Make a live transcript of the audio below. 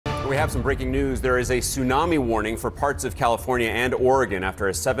We have some breaking news. There is a tsunami warning for parts of California and Oregon after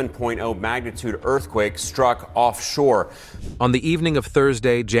a 7.0 magnitude earthquake struck offshore. On the evening of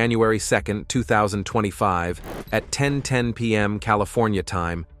Thursday, January 2, 2025, at 10:10 p.m. California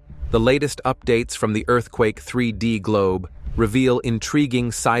time, the latest updates from the earthquake 3D globe reveal intriguing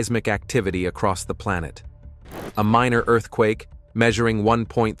seismic activity across the planet. A minor earthquake, measuring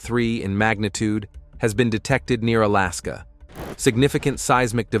 1.3 in magnitude, has been detected near Alaska. Significant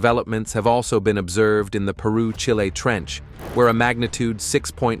seismic developments have also been observed in the Peru-Chile Trench, where a magnitude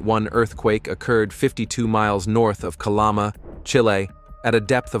 6.1 earthquake occurred 52 miles north of Calama, Chile, at a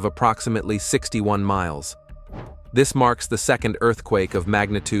depth of approximately 61 miles. This marks the second earthquake of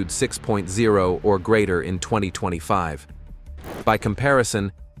magnitude 6.0 or greater in 2025. By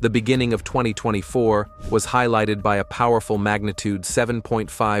comparison, the beginning of 2024 was highlighted by a powerful magnitude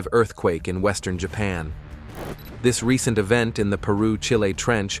 7.5 earthquake in western Japan. This recent event in the Peru-Chile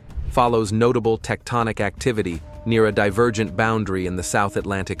Trench follows notable tectonic activity near a divergent boundary in the South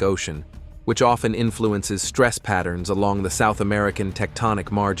Atlantic Ocean, which often influences stress patterns along the South American tectonic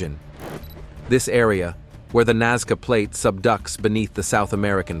margin. This area, where the Nazca Plate subducts beneath the South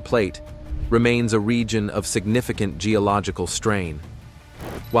American plate, remains a region of significant geological strain.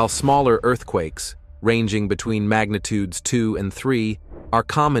 While smaller earthquakes, ranging between magnitudes 2 and 3, are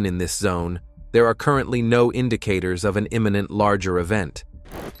common in this zone, there are currently no indicators of an imminent larger event.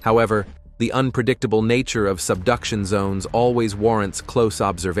 However, the unpredictable nature of subduction zones always warrants close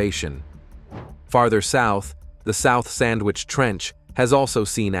observation. Farther south, the South Sandwich Trench has also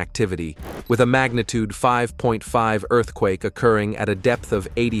seen activity, with a magnitude 5.5 earthquake occurring at a depth of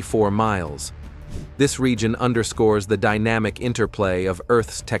 84 miles. This region underscores the dynamic interplay of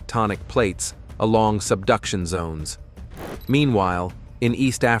Earth's tectonic plates along subduction zones. Meanwhile, in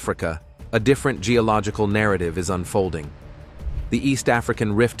East Africa, a different geological narrative is unfolding. The East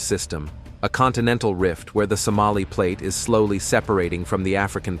African Rift System, a continental rift where the Somali Plate is slowly separating from the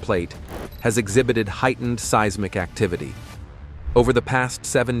African Plate, has exhibited heightened seismic activity. Over the past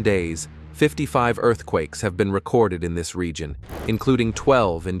 7 days, 55 earthquakes have been recorded in this region, including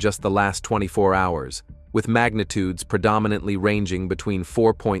 12 in just the last 24 hours, with magnitudes predominantly ranging between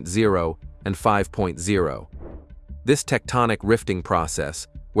 4.0 and 5.0. This tectonic rifting process,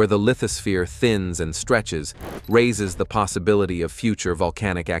 where the lithosphere thins and stretches, raises the possibility of future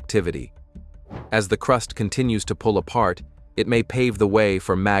volcanic activity. As the crust continues to pull apart, it may pave the way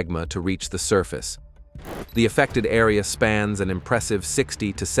for magma to reach the surface. The affected area spans an impressive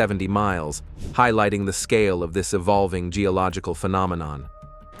 60 to 70 miles, highlighting the scale of this evolving geological phenomenon.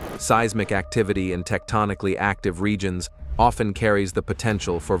 Seismic activity in tectonically active regions often carries the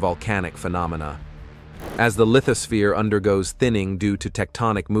potential for volcanic phenomena. As the lithosphere undergoes thinning due to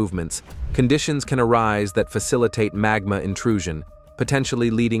tectonic movements, conditions can arise that facilitate magma intrusion,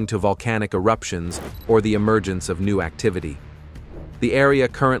 potentially leading to volcanic eruptions or the emergence of new activity. The area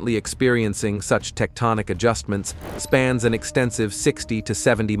currently experiencing such tectonic adjustments spans an extensive 60 to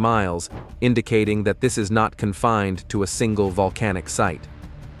 70 miles, indicating that this is not confined to a single volcanic site.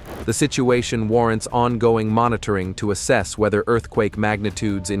 The situation warrants ongoing monitoring to assess whether earthquake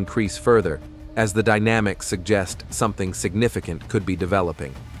magnitudes increase further, as the dynamics suggest something significant could be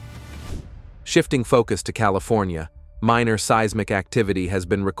developing. Shifting focus to California, minor seismic activity has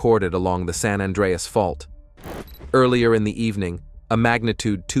been recorded along the San Andreas Fault. Earlier in the evening, a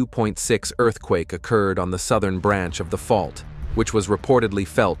magnitude 2.6 earthquake occurred on the southern branch of the fault, which was reportedly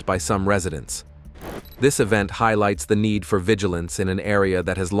felt by some residents. This event highlights the need for vigilance in an area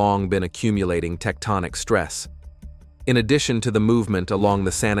that has long been accumulating tectonic stress. In addition to the movement along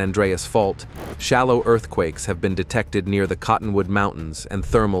the San Andreas Fault, shallow earthquakes have been detected near the Cottonwood Mountains and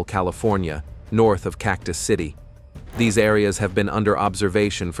Thermal, California, north of Cactus City. These areas have been under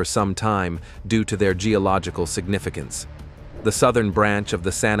observation for some time due to their geological significance. The southern branch of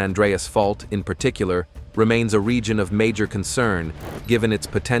the San Andreas Fault, in particular, remains a region of major concern given its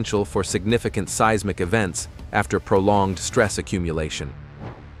potential for significant seismic events after prolonged stress accumulation.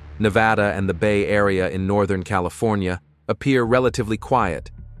 Nevada and the Bay Area in Northern California appear relatively quiet,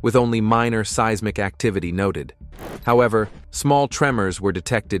 with only minor seismic activity noted. However, small tremors were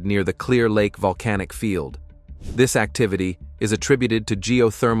detected near the Clear Lake volcanic field. This activity is attributed to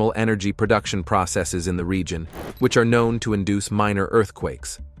geothermal energy production processes in the region, which are known to induce minor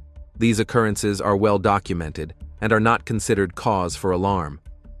earthquakes. These occurrences are well documented and are not considered cause for alarm.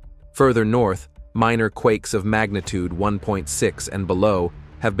 Further north, minor quakes of magnitude 1.6 and below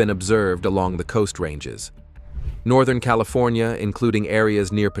have been observed along the coast ranges. Northern California, including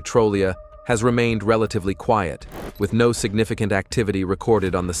areas near Petrolia, has remained relatively quiet, with no significant activity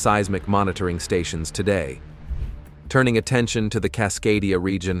recorded on the seismic monitoring stations today. Turning attention to the Cascadia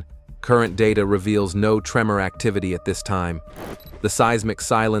region, Current data reveals no tremor activity at this time. The seismic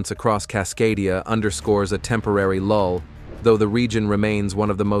silence across Cascadia underscores a temporary lull, though the region remains one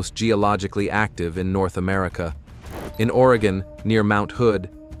of the most geologically active in North America. In Oregon, near Mount Hood,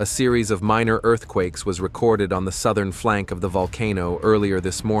 a series of minor earthquakes was recorded on the southern flank of the volcano earlier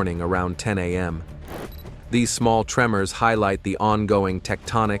this morning around 10 a.m. These small tremors highlight the ongoing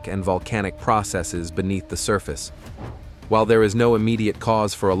tectonic and volcanic processes beneath the surface. While there is no immediate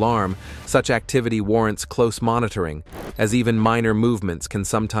cause for alarm, such activity warrants close monitoring, as even minor movements can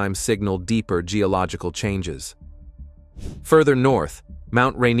sometimes signal deeper geological changes. Further north,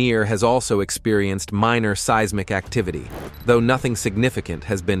 Mount Rainier has also experienced minor seismic activity, though nothing significant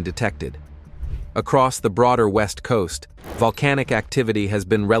has been detected. Across the broader west coast, volcanic activity has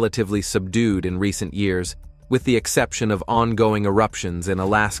been relatively subdued in recent years, with the exception of ongoing eruptions in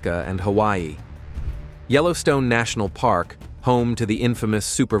Alaska and Hawaii. Yellowstone National Park, home to the infamous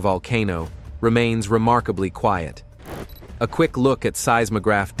supervolcano, remains remarkably quiet. A quick look at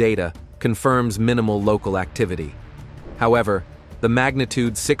seismograph data confirms minimal local activity. However, the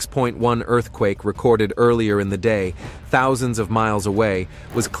magnitude 6.1 earthquake recorded earlier in the day, thousands of miles away,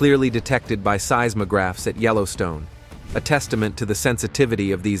 was clearly detected by seismographs at Yellowstone, a testament to the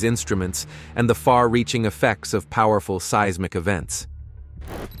sensitivity of these instruments and the far-reaching effects of powerful seismic events.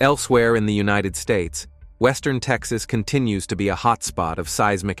 Elsewhere in the United States, Western Texas continues to be a hotspot of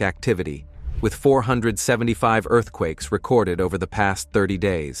seismic activity, with 475 earthquakes recorded over the past 30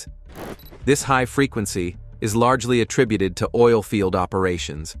 days. This high frequency is largely attributed to oil field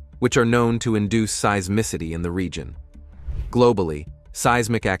operations, which are known to induce seismicity in the region. Globally,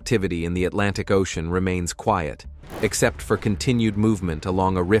 seismic activity in the Atlantic Ocean remains quiet, except for continued movement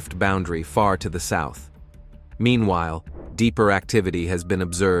along a rift boundary far to the south. Meanwhile, deeper activity has been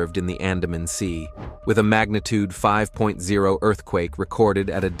observed in the Andaman Sea, with a magnitude 5.0 earthquake recorded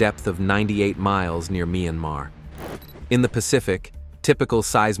at a depth of 98 miles near Myanmar. In the Pacific, typical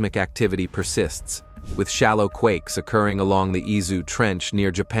seismic activity persists, with shallow quakes occurring along the Izu Trench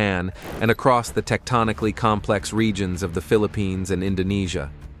near Japan and across the tectonically complex regions of the Philippines and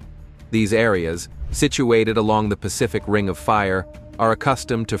Indonesia. These areas, situated along the Pacific Ring of Fire, are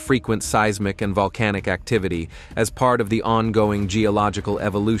accustomed to frequent seismic and volcanic activity as part of the ongoing geological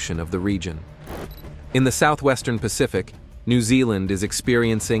evolution of the region. In the southwestern Pacific, New Zealand is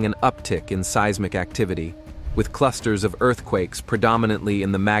experiencing an uptick in seismic activity, with clusters of earthquakes predominantly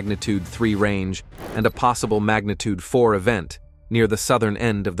in the magnitude 3 range and a possible magnitude 4 event near the southern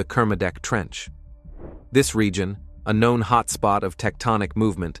end of the Kermadec Trench. This region, a known hotspot of tectonic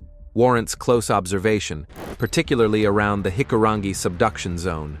movement, warrants close observation, particularly around the Hikurangi subduction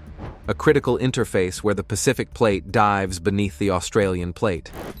zone, a critical interface where the Pacific Plate dives beneath the Australian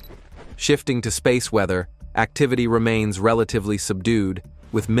Plate. Shifting to space weather, activity remains relatively subdued,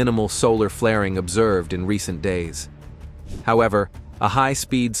 with minimal solar flaring observed in recent days. However, a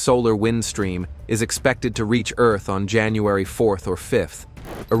high-speed solar wind stream is expected to reach Earth on January 4th or 5th,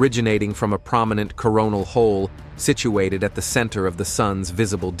 originating from a prominent coronal hole situated at the center of the Sun's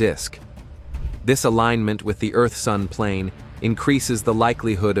visible disk. This alignment with the Earth-Sun plane increases the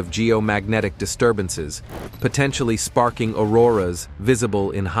likelihood of geomagnetic disturbances, potentially sparking auroras visible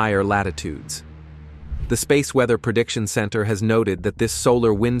in higher latitudes. The Space Weather Prediction Center has noted that this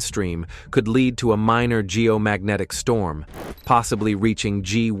solar wind stream could lead to a minor geomagnetic storm, possibly reaching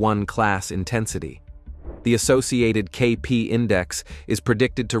G1 class intensity. The associated KP index is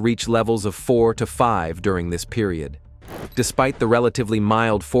predicted to reach levels of 4 to 5 during this period. Despite the relatively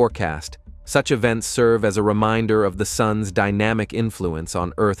mild forecast, such events serve as a reminder of the Sun's dynamic influence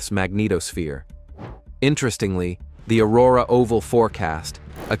on Earth's magnetosphere. Interestingly, the Aurora Oval Forecast,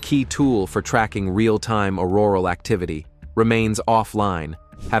 a key tool for tracking real-time auroral activity, remains offline,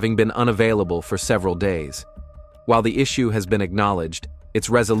 having been unavailable for several days. While the issue has been acknowledged, its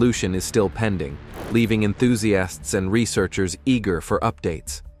resolution is still pending, leaving enthusiasts and researchers eager for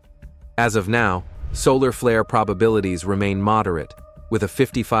updates. As of now, solar flare probabilities remain moderate, with a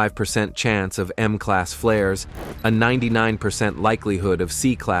 55% chance of M-class flares, a 99% likelihood of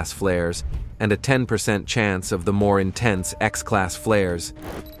C-class flares, and a 10% chance of the more intense X-class flares.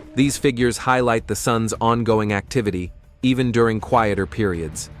 These figures highlight the Sun's ongoing activity, even during quieter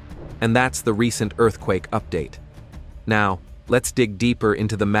periods. And that's the recent earthquake update. Now, let's dig deeper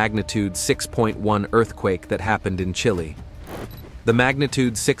into the magnitude 6.1 earthquake that happened in Chile. The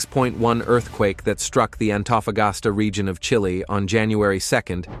magnitude 6.1 earthquake that struck the Antofagasta region of Chile on January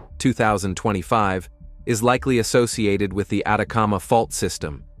 2, 2025, is likely associated with the Atacama Fault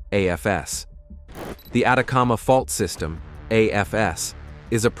System, AFS. The Atacama Fault System, AFS,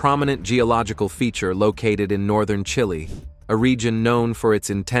 is a prominent geological feature located in northern Chile, a region known for its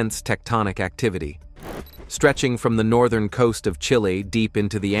intense tectonic activity. Stretching from the northern coast of Chile deep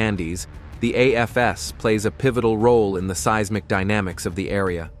into the Andes, the AFS plays a pivotal role in the seismic dynamics of the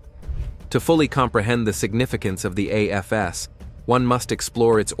area. To fully comprehend the significance of the AFS, one must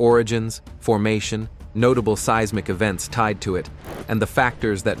explore its origins, formation, notable seismic events tied to it, and the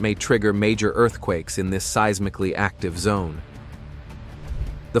factors that may trigger major earthquakes in this seismically active zone.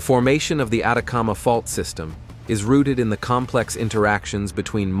 The formation of the Atacama Fault System is rooted in the complex interactions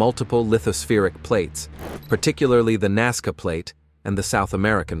between multiple lithospheric plates, particularly the Nazca Plate and the South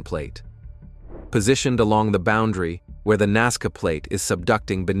American Plate. Positioned along the boundary where the Nazca Plate is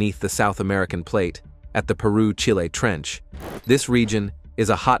subducting beneath the South American Plate at the Peru-Chile Trench, this region is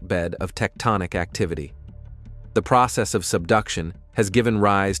a hotbed of tectonic activity. The process of subduction has given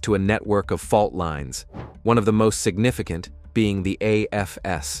rise to a network of fault lines, one of the most significant being the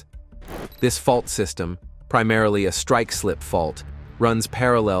AFS. This fault system, primarily a strike-slip fault, runs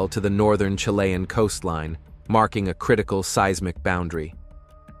parallel to the northern Chilean coastline, marking a critical seismic boundary.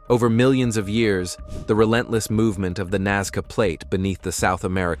 Over millions of years, the relentless movement of the Nazca Plate beneath the South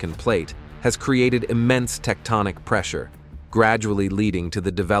American Plate has created immense tectonic pressure, gradually leading to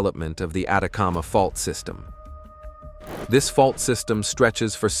the development of the Atacama Fault System. This fault system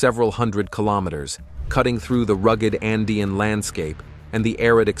stretches for several hundred kilometers, cutting through the rugged Andean landscape and the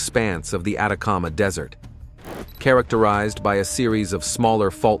arid expanse of the Atacama Desert. Characterized by a series of smaller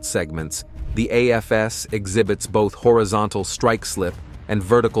fault segments, the AFS exhibits both horizontal strike-slip and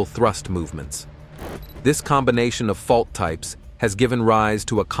vertical thrust movements. This combination of fault types has given rise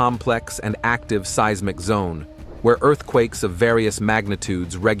to a complex and active seismic zone, where earthquakes of various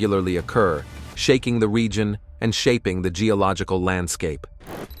magnitudes regularly occur, shaking the region and shaping the geological landscape.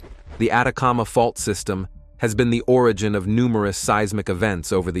 The Atacama Fault System has been the origin of numerous seismic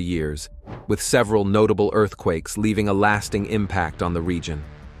events over the years, with several notable earthquakes leaving a lasting impact on the region.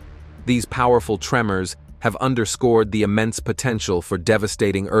 These powerful tremors have underscored the immense potential for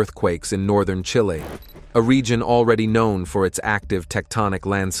devastating earthquakes in northern Chile, a region already known for its active tectonic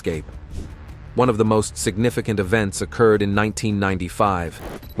landscape. One of the most significant events occurred in 1995,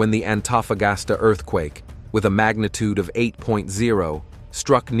 when the Antofagasta earthquake, with a magnitude of 8.0,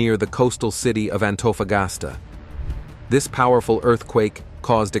 struck near the coastal city of Antofagasta. This powerful earthquake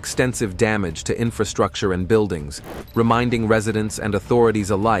caused extensive damage to infrastructure and buildings, reminding residents and authorities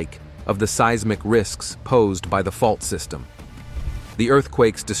alike of the seismic risks posed by the fault system. The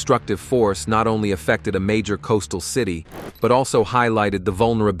earthquake's destructive force not only affected a major coastal city, but also highlighted the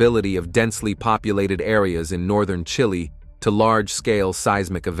vulnerability of densely populated areas in northern Chile to large-scale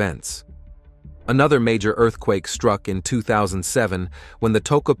seismic events. Another major earthquake struck in 2007 when the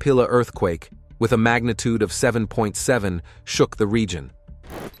Tocopilla earthquake, with a magnitude of 7.7, shook the region.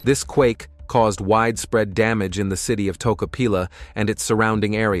 This quake caused widespread damage in the city of Tocopilla and its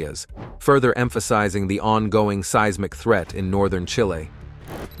surrounding areas, further emphasizing the ongoing seismic threat in northern Chile.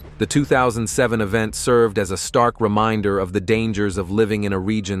 The 2007 event served as a stark reminder of the dangers of living in a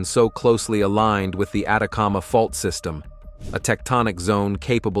region so closely aligned with the Atacama Fault System, a tectonic zone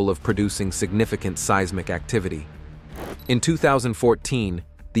capable of producing significant seismic activity. In 2014,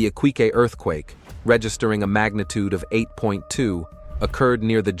 the Iquique earthquake, registering a magnitude of 8.2, occurred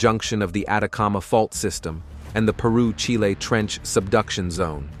near the junction of the Atacama Fault System and the Peru-Chile Trench subduction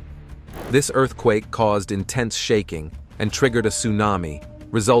zone. This earthquake caused intense shaking and triggered a tsunami,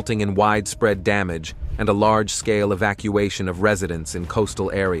 resulting in widespread damage and a large-scale evacuation of residents in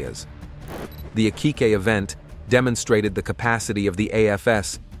coastal areas. The Iquique event demonstrated the capacity of the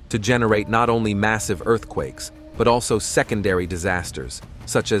AFS to generate not only massive earthquakes, but also secondary disasters,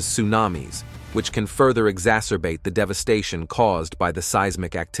 such as tsunamis, which can further exacerbate the devastation caused by the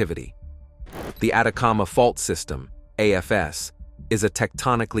seismic activity. The Atacama Fault System, AFS, is a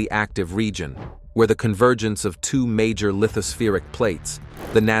tectonically active region where the convergence of two major lithospheric plates,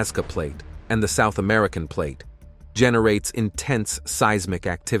 the Nazca Plate and the South American Plate, generates intense seismic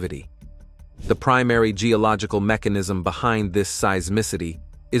activity. The primary geological mechanism behind this seismicity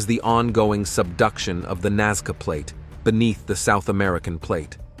is the ongoing subduction of the Nazca Plate beneath the South American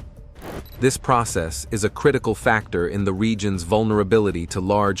Plate. This process is a critical factor in the region's vulnerability to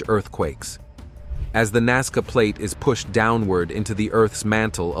large earthquakes. As the Nazca Plate is pushed downward into the Earth's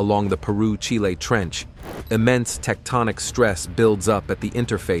mantle along the Peru-Chile Trench, immense tectonic stress builds up at the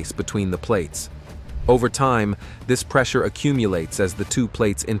interface between the plates. Over time, this pressure accumulates as the two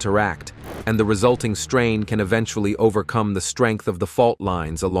plates interact, and the resulting strain can eventually overcome the strength of the fault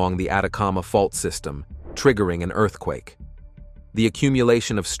lines along the Atacama Fault System, triggering an earthquake. The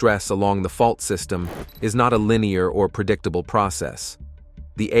accumulation of stress along the fault system is not a linear or predictable process.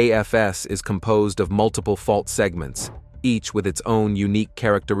 The AFS is composed of multiple fault segments, each with its own unique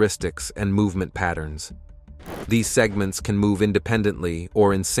characteristics and movement patterns. These segments can move independently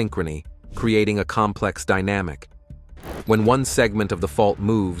or in synchrony, creating a complex dynamic. When one segment of the fault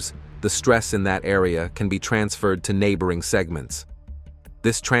moves, the stress in that area can be transferred to neighboring segments.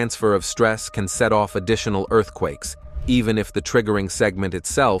 This transfer of stress can set off additional earthquakes, even if the triggering segment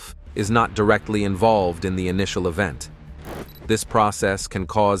itself is not directly involved in the initial event. This process can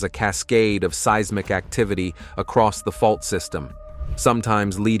cause a cascade of seismic activity across the fault system,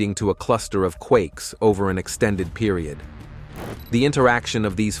 sometimes leading to a cluster of quakes over an extended period. The interaction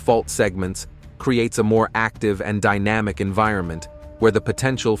of these fault segments creates a more active and dynamic environment where the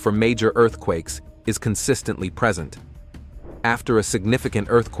potential for major earthquakes is consistently present. After a significant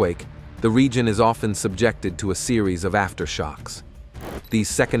earthquake, the region is often subjected to a series of aftershocks. These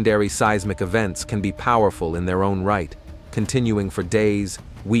secondary seismic events can be powerful in their own right, continuing for days,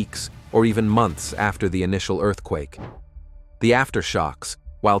 weeks, or even months after the initial earthquake. The aftershocks,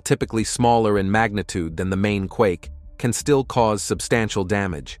 while typically smaller in magnitude than the main quake, can still cause substantial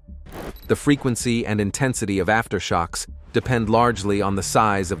damage. The frequency and intensity of aftershocks depend largely on the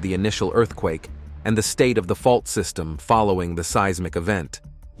size of the initial earthquake and the state of the fault system following the seismic event.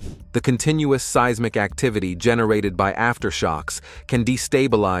 The continuous seismic activity generated by aftershocks can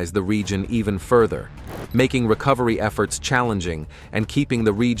destabilize the region even further, making recovery efforts challenging and keeping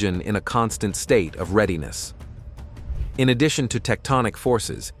the region in a constant state of readiness. In addition to tectonic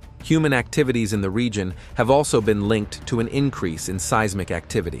forces, human activities in the region have also been linked to an increase in seismic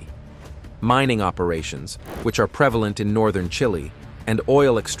activity. Mining operations, which are prevalent in northern Chile, and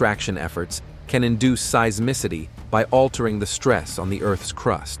oil extraction efforts can induce seismicity by altering the stress on the Earth's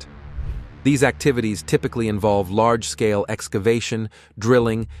crust. These activities typically involve large-scale excavation,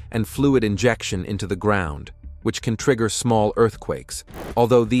 drilling, and fluid injection into the ground, which can trigger small earthquakes,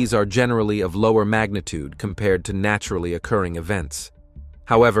 although these are generally of lower magnitude compared to naturally occurring events.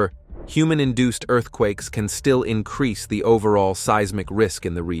 However, human-induced earthquakes can still increase the overall seismic risk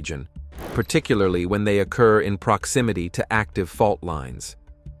in the region, particularly when they occur in proximity to active fault lines.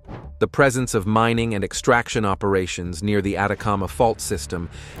 The presence of mining and extraction operations near the Atacama Fault system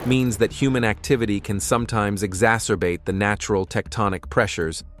means that human activity can sometimes exacerbate the natural tectonic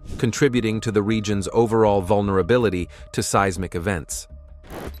pressures, contributing to the region's overall vulnerability to seismic events.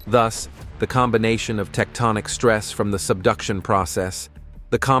 Thus, the combination of tectonic stress from the subduction process,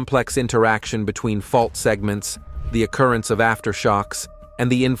 the complex interaction between fault segments, the occurrence of aftershocks,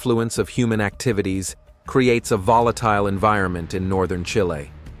 and the influence of human activities creates a volatile environment in northern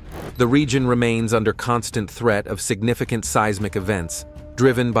Chile. The region remains under constant threat of significant seismic events,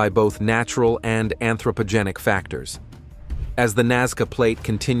 driven by both natural and anthropogenic factors. As the Nazca Plate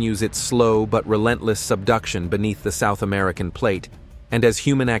continues its slow but relentless subduction beneath the South American plate, and as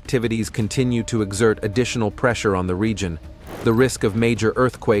human activities continue to exert additional pressure on the region, the risk of major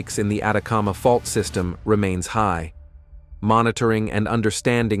earthquakes in the Atacama Fault system remains high. Monitoring and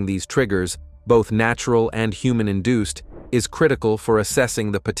understanding these triggers, both natural and human-induced, is critical for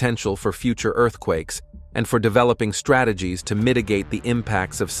assessing the potential for future earthquakes and for developing strategies to mitigate the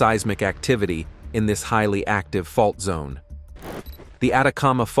impacts of seismic activity in this highly active fault zone. The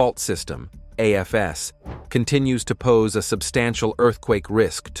Atacama Fault System, AFS, continues to pose a substantial earthquake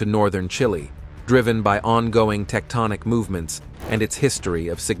risk to northern Chile, driven by ongoing tectonic movements and its history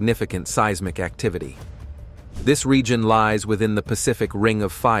of significant seismic activity. This region lies within the Pacific Ring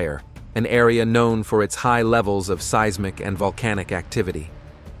of Fire, an area known for its high levels of seismic and volcanic activity.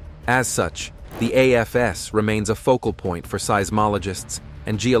 As such, the AFS remains a focal point for seismologists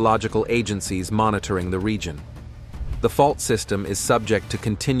and geological agencies monitoring the region. The fault system is subject to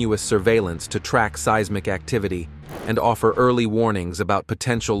continuous surveillance to track seismic activity and offer early warnings about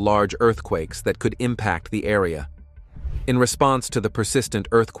potential large earthquakes that could impact the area. In response to the persistent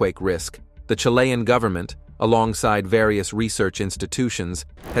earthquake risk, the Chilean government, alongside various research institutions,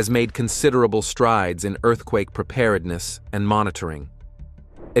 has made considerable strides in earthquake preparedness and monitoring.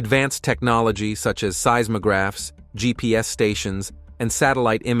 Advanced technology such as seismographs, GPS stations, and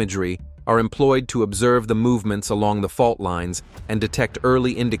satellite imagery are employed to observe the movements along the fault lines and detect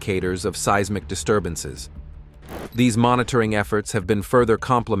early indicators of seismic disturbances. These monitoring efforts have been further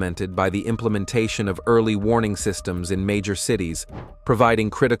complemented by the implementation of early warning systems in major cities, providing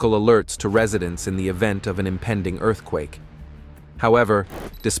critical alerts to residents in the event of an impending earthquake. However,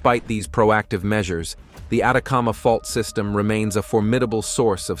 despite these proactive measures, the Atacama Fault system remains a formidable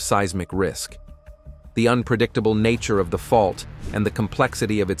source of seismic risk. The unpredictable nature of the fault and the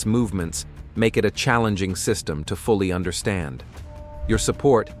complexity of its movements make it a challenging system to fully understand. Your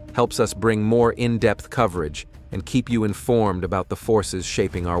support helps us bring more in-depth coverage and keep you informed about the forces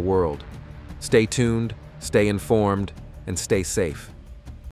shaping our world. Stay tuned, stay informed, and stay safe.